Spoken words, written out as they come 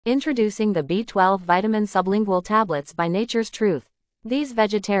Introducing the B12 Vitamin Sublingual Tablets by Nature's Truth. These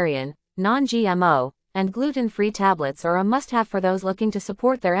vegetarian, non-GMO, and gluten-free tablets are a must-have for those looking to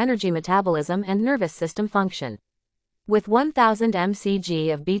support their energy metabolism and nervous system function. With 1000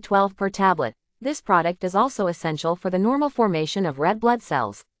 mcg of B12 per tablet, this product is also essential for the normal formation of red blood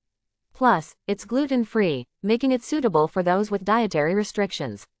cells. Plus, it's gluten-free, making it suitable for those with dietary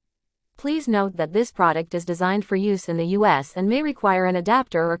restrictions. Please note that this product is designed for use in the US and may require an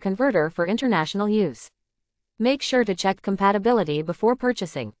adapter or converter for international use. Make sure to check compatibility before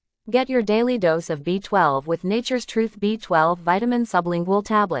purchasing. Get your daily dose of B12 with Nature's Truth B12 Vitamin Sublingual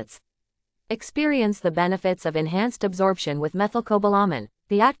Tablets. Experience the benefits of enhanced absorption with methylcobalamin,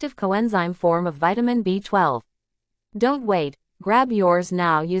 the active coenzyme form of vitamin B12. Don't wait, grab yours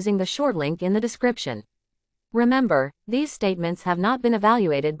now using the short link in the description. Remember, these statements have not been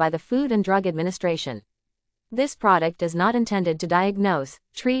evaluated by the Food and Drug Administration. This product is not intended to diagnose,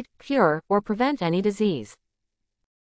 treat, cure, or prevent any disease.